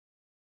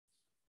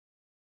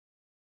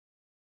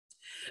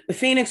The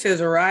Phoenix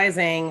is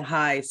rising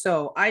high.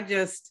 So I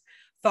just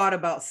thought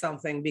about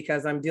something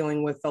because I'm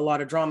dealing with a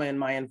lot of drama in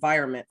my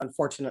environment,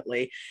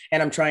 unfortunately,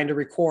 and I'm trying to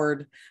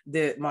record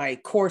my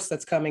course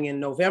that's coming in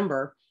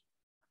November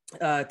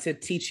to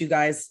teach you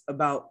guys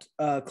about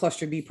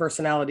cluster B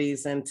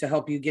personalities and to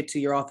help you get to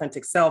your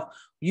authentic self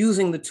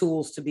using the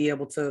tools to be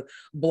able to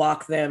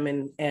block them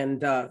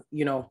and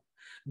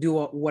do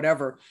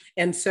whatever.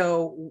 And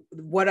so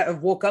what I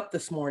woke up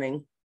this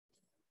morning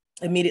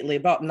immediately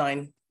about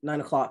 9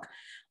 o'clock,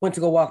 went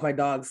to go walk my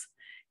dogs.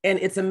 And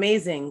it's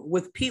amazing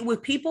with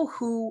people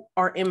who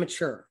are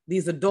immature,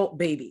 these adult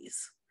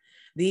babies,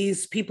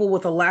 these people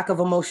with a lack of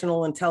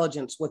emotional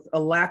intelligence, with a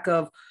lack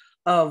of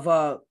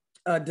a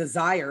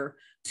desire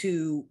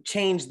to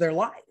change their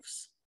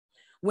lives.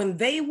 When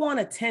they want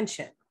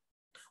attention,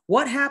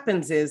 what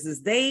happens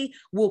is they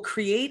will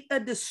create a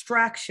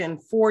distraction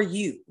for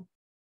you,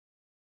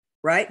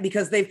 right?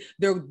 Because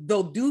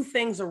they'll do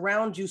things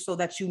around you so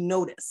that you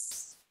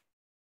notice.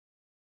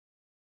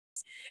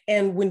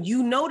 And when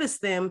you notice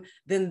them,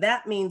 then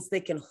that means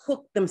they can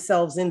hook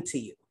themselves into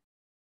you,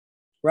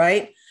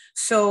 right?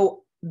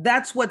 So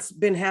that's what's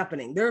been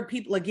happening. There are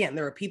people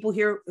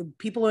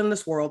in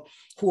this world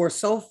who are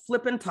so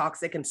flippin'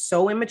 toxic and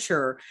so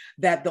immature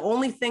that the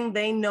only thing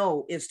they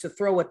know is to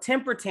throw a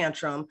temper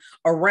tantrum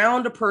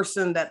around a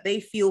person that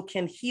they feel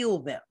can heal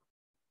them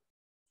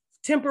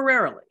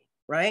temporarily,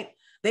 right?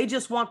 They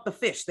just want the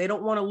fish. They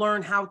don't want to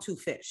learn how to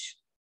fish.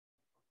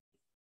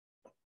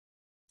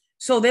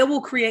 So they will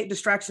create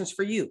distractions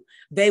for you.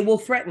 They will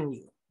threaten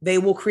you. They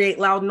will create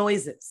loud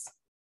noises.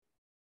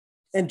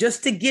 And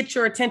just to get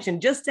your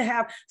attention, just to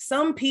have,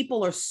 some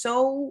people are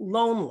so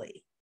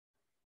lonely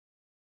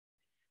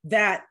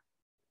that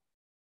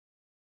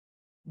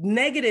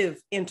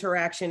negative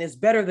interaction is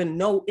better than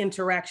no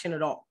interaction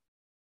at all.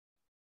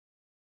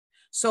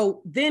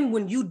 So then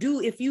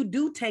if you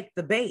do take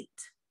the bait,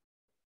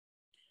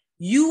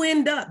 you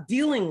end up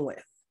dealing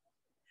with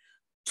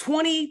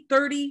 20,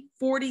 30,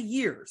 40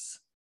 years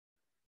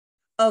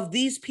of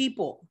these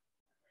people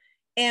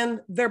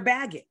and their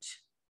baggage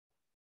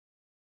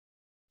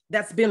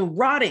that's been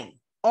rotting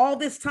all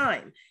this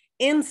time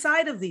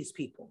inside of these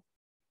people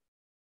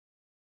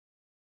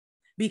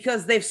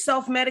because they've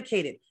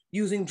self-medicated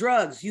using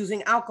drugs,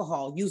 using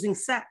alcohol, using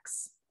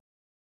sex.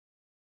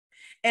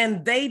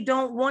 And they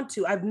don't want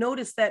to. I've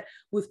noticed that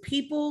with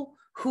people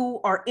who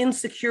are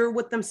insecure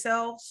with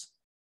themselves,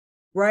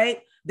 right?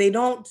 They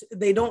don't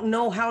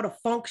know how to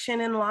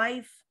function in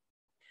life.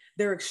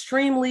 They're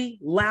extremely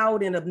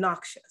loud and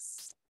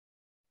obnoxious.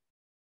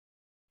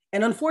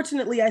 And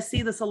unfortunately, I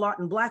see this a lot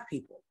in Black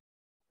people.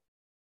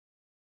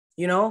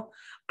 You know,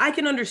 I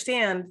can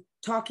understand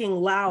talking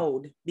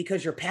loud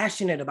because you're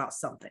passionate about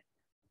something.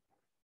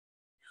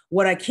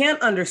 What I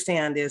can't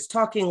understand is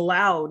talking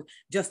loud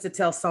just to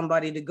tell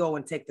somebody to go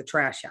and take the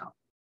trash out.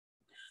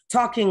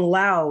 Talking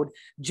loud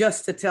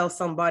just to tell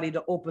somebody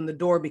to open the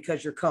door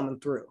because you're coming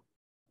through.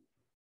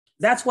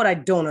 That's what I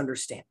don't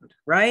understand,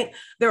 right?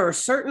 There are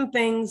certain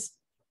things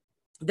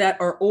that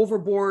are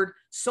overboard,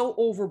 so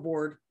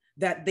overboard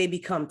that they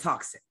become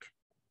toxic.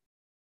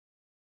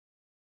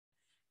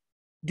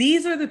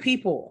 These are the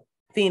people,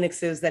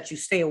 Phoenixes, that you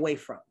stay away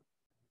from.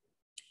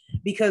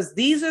 Because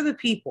these are the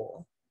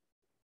people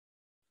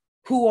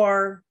who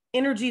are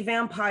energy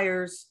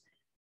vampires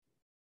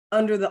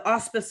under the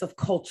auspice of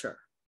culture.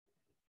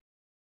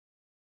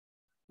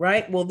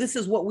 Right? Well, this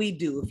is what we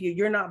do. If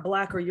you're not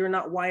Black or you're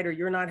not white or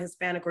you're not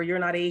Hispanic or you're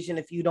not Asian,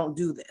 if you don't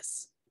do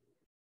this,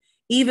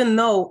 even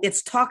though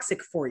it's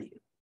toxic for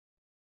you,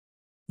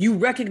 you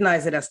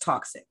recognize it as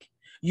toxic.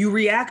 You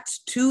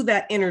react to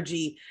that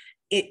energy,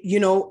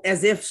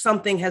 as if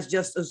something has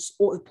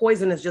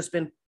poison has just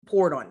been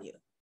poured on you.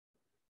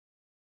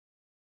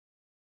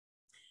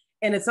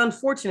 And it's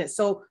unfortunate.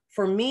 So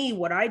for me,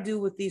 what I do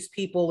with these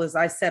people is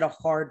I set a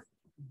hard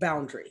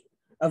boundary,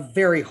 a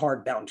very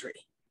hard boundary.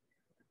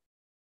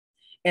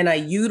 And I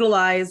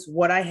utilize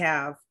what I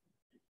have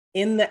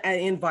in the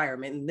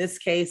environment. In this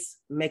case,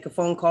 make a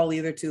phone call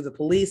either to the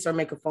police or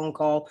make a phone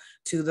call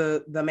to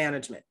the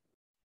management,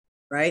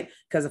 right?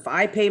 Because if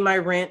I pay my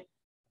rent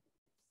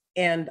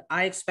and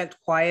I expect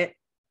quiet,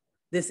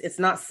 it's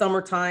not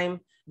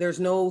summertime. There's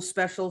no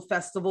special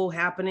festival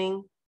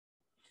happening.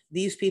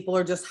 These people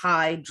are just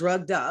high,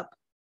 drugged up,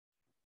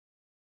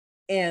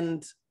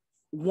 and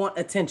want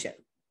attention.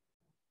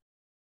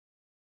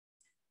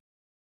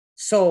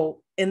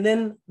 So, and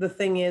then the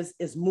thing is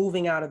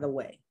moving out of the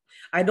way.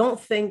 I don't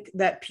think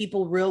that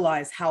people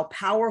realize how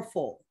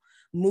powerful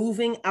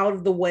moving out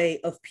of the way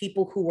of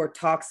people who are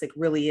toxic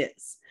really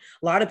is.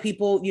 A lot of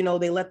people,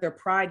 they let their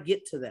pride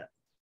get to them.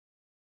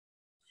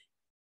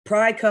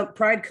 Pride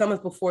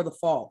cometh before the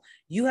fall.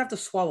 You have to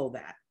swallow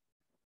that.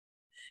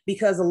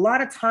 Because a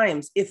lot of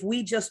times, if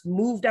we just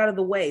moved out of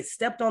the way,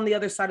 stepped on the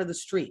other side of the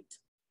street,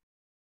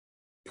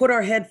 put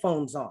our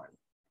headphones on,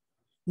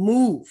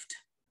 moved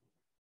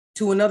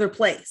to another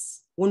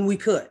place when we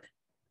could,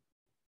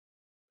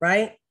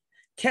 right?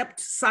 Kept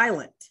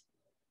silent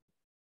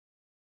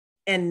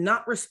and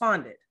not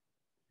responded.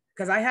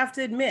 Because I have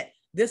to admit,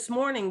 This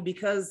morning,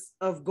 because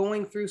of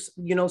going through,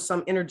 you know,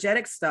 some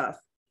energetic stuff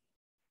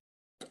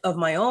of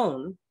my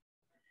own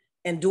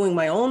and doing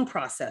my own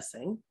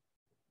processing,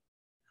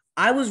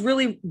 I was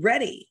really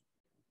ready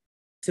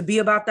to be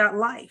about that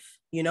life.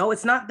 You know,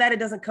 it's not that it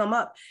doesn't come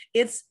up.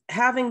 It's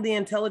having the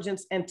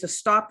intelligence and to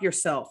stop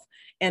yourself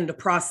and to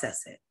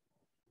process it.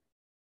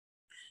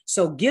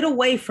 So get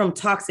away from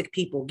toxic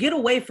people, get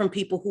away from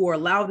people who are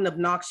loud and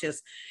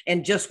obnoxious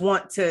and just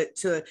want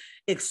to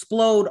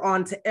explode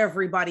onto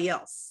everybody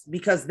else,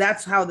 because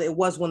that's how it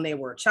was when they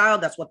were a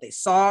child. That's what they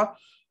saw,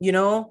 you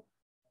know?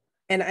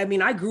 And I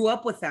mean, I grew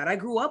up with that. I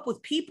grew up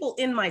with people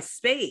in my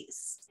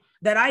space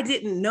that I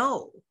didn't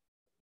know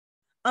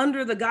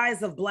under the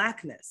guise of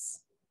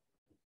Blackness,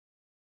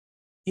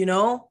 you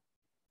know?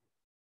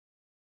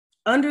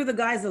 Under the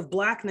guise of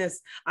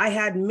Blackness, I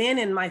had men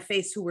in my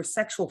face who were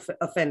sex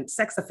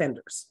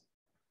offenders.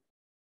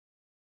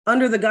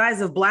 Under the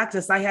guise of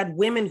Blackness, I had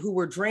women who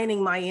were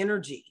draining my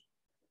energy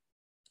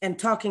and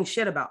talking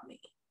shit about me.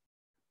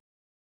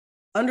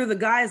 Under the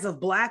guise of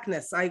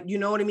Blackness, you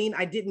know what I mean?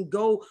 I didn't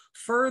go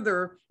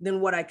further than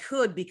what I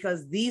could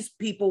because these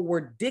people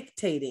were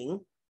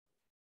dictating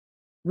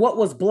what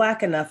was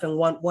Black enough and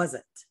what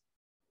wasn't.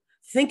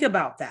 Think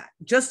about that.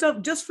 Just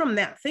from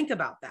that, think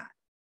about that.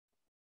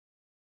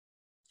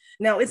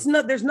 Now,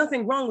 there's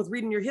nothing wrong with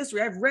reading your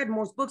history. I've read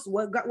most books.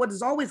 What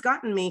has always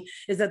gotten me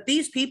is that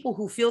these people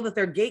who feel that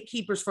they're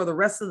gatekeepers for the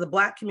rest of the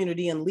Black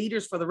community and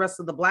leaders for the rest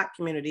of the Black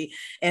community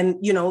and,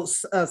 you know,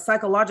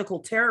 psychological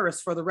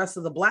terrorists for the rest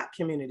of the Black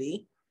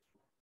community,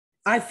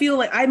 I feel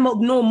like I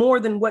know more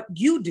than what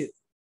you do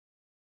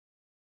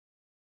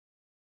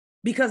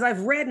because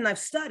I've read and I've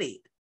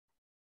studied.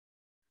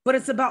 But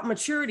it's about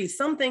maturity.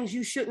 Some things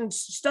you shouldn't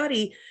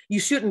study, you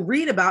shouldn't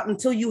read about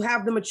until you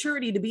have the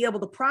maturity to be able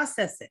to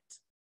process it.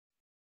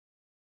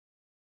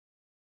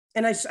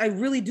 And I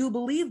really do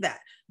believe that.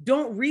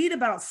 Don't read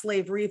about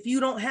slavery if you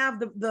don't have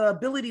the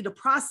ability to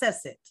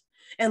process it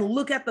and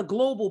look at the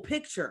global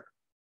picture.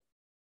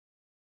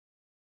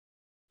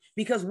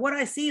 Because what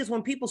I see is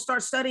when people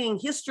start studying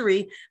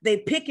history, they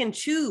pick and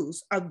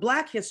choose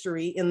Black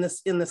history in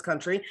this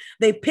country.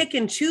 They pick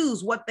and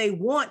choose what they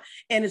want.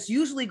 And it's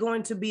usually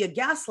going to be a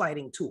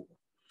gaslighting tool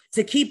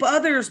to keep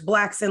others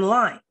Blacks in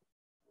line.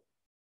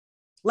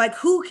 Like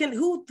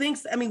who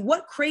thinks, I mean,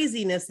 what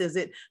craziness is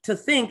it to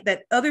think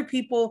that other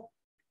people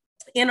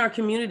in our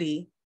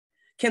community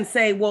can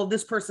say, well,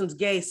 this person's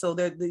gay, so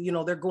they're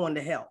going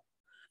to hell.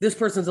 This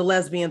person's a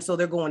lesbian, so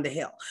they're going to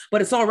hell.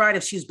 But it's all right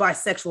if she's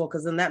bisexual,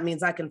 because then that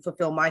means I can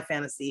fulfill my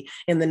fantasy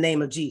in the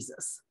name of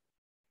Jesus.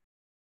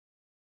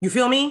 You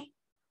feel me?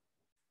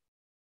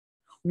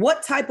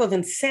 What type of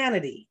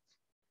insanity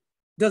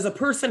does a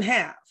person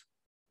have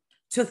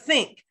to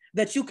think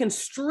that you can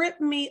strip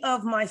me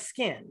of my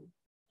skin,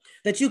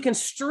 that you can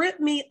strip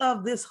me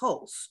of this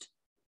host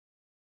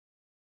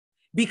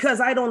because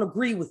I don't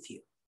agree with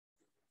you?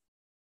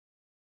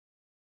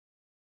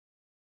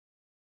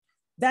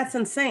 That's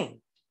insane.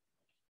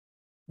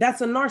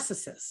 That's a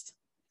narcissist.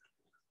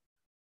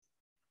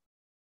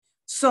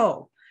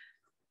 So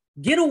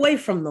get away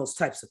from those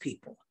types of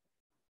people.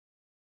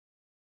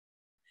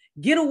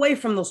 Get away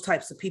from those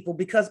types of people,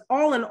 because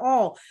all in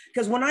all,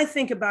 because when I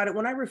think about it,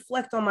 when I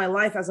reflect on my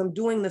life as I'm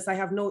doing this, I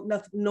have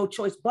no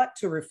choice but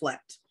to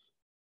reflect,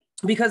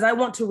 because I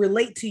want to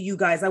relate to you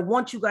guys. I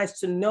want you guys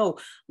to know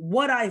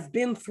what I've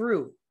been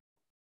through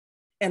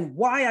and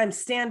why I'm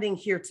standing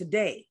here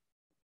today,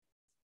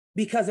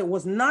 because it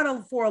was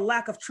not for a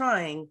lack of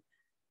trying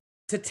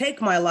to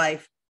take my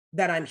life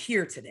that I'm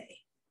here today.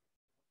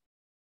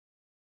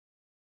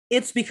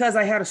 It's because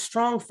I had a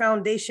strong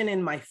foundation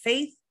in my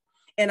faith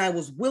and I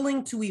was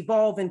willing to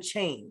evolve and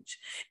change.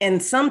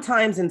 And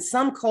sometimes in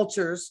some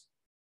cultures,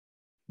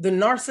 the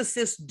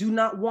narcissists do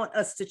not want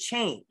us to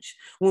change.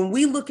 When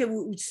we look at,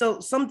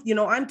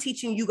 I'm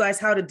teaching you guys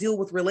how to deal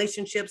with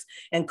relationships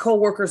and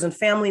coworkers and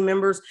family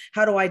members,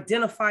 how to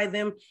identify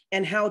them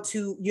and how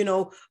to,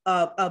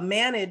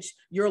 manage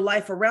your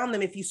life around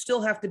them if you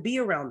still have to be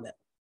around them.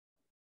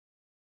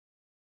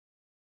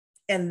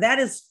 And that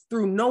is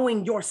through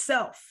knowing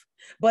yourself,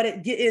 but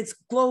it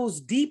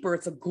goes deeper.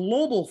 It's a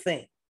global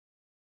thing.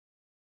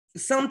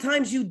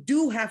 Sometimes you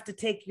do have to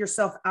take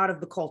yourself out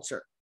of the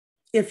culture.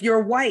 If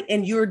you're white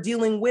and you're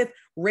dealing with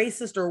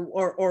racist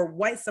or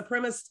white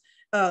supremacist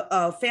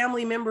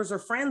family members or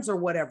friends or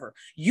whatever,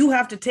 you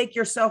have to take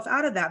yourself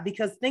out of that,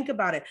 because think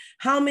about it.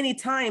 How many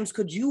times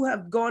could you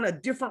have gone a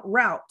different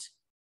route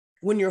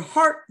when your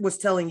heart was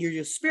telling you,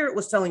 your spirit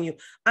was telling you,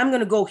 I'm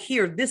going to go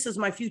here. This is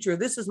my future.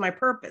 This is my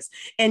purpose.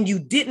 And you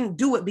didn't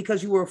do it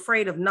because you were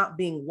afraid of not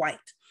being white.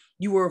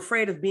 You were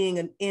afraid of being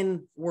an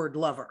inward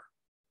lover.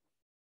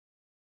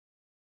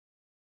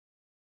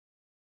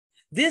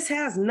 This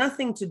has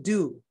nothing to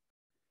do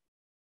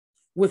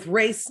with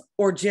race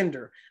or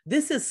gender.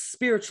 This is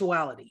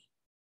spirituality.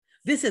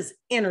 This is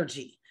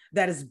energy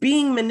that is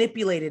being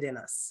manipulated in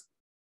us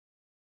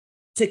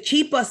to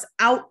keep us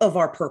out of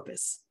our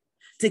purpose,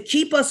 to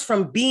keep us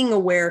from being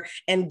aware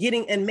and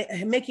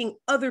making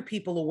other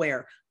people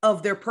aware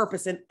of their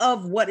purpose and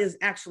of what is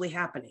actually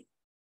happening.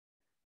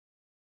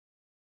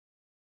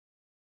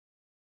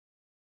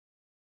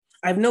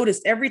 I've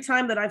noticed every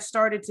time that I've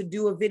started to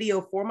do a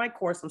video for my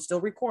course, I'm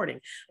still recording.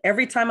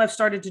 Every time I've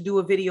started to do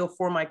a video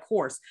for my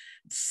course,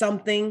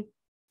 something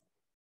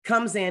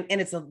comes in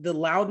and it's the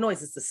loud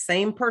noise. It's the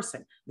same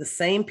person, the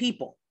same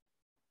people.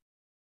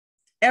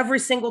 Every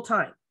single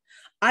time.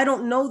 I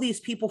don't know these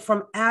people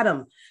from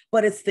Adam,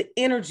 but it's the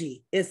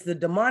energy, it's the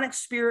demonic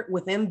spirit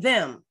within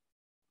them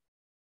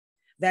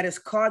that is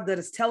called, that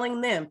is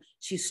telling them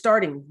she's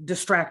starting,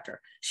 distract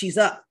her. She's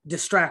up,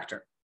 distract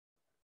her.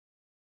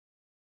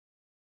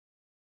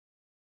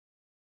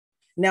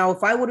 Now,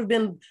 if I would have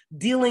been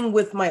dealing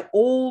with my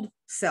old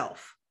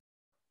self,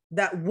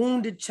 that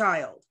wounded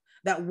child,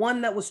 that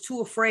one that was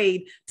too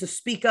afraid to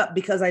speak up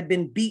because I'd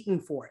been beaten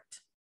for it.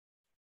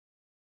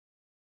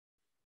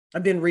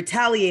 I've been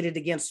retaliated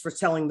against for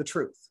telling the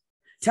truth,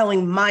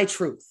 telling my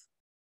truth,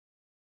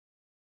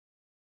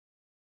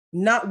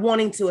 not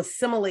wanting to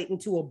assimilate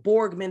into a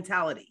Borg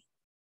mentality.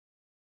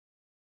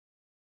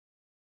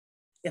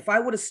 If I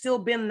would have still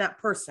been that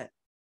person,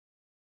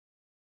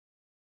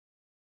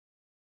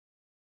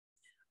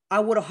 I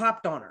would have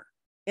hopped on her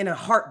in a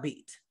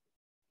heartbeat,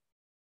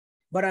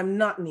 but I'm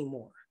not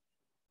anymore,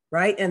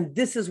 right? And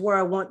this is where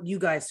I want you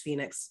guys,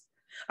 Phoenix.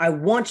 I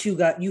want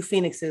you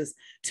Phoenixes,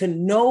 to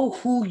know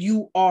who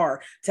you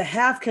are, to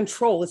have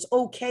control. It's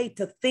okay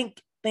to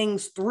think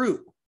things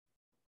through.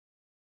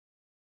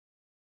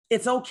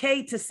 It's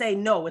okay to say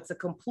no. It's a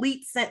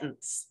complete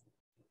sentence.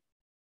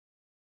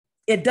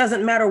 It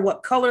doesn't matter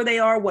what color they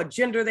are, what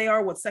gender they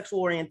are, what sexual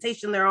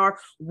orientation they are,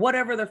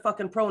 whatever their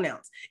fucking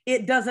pronouns.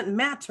 It doesn't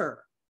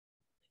matter.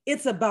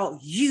 It's about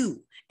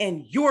you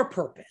and your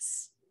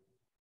purpose.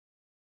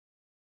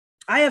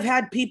 I have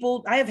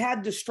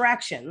had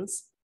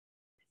distractions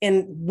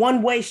in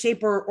one way,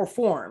 shape, or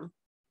form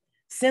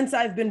since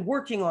I've been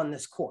working on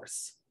this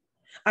course.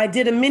 I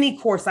did a mini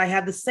course. I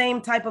had the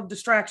same type of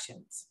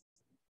distractions.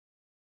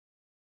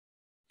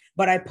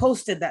 But I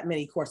posted that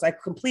mini course. I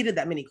completed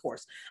that mini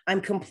course. I'm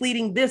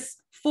completing this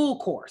full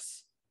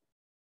course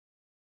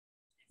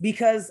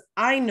because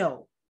I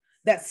know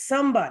that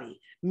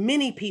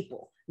many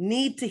people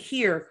need to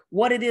hear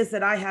what it is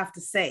that I have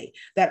to say,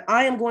 that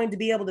I am going to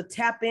be able to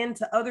tap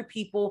into other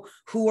people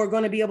who are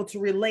going to be able to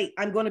relate.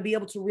 I'm going to be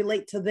able to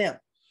relate to them.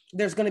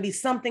 There's going to be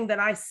something that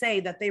I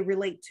say that they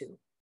relate to.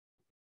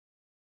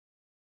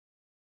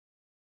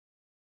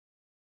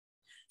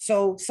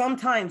 So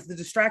sometimes the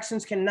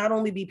distractions can not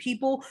only be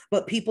people,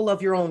 but people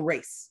of your own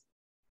race,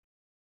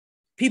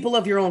 people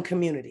of your own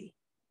community.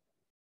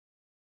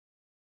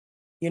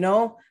 You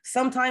know,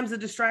 sometimes the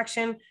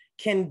distraction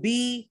can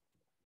be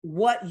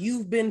what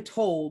you've been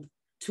told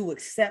to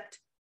accept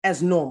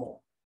as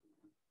normal.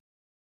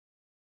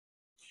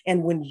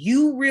 And when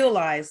you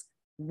realize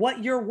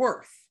what you're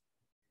worth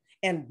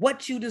and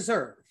what you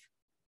deserve,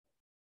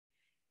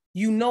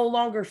 you no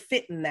longer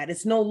fit in that.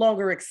 It's no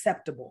longer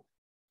acceptable.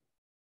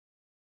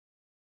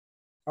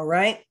 All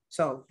right?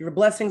 So your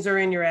blessings are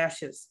in your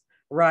ashes.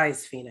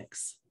 Rise,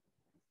 Phoenix.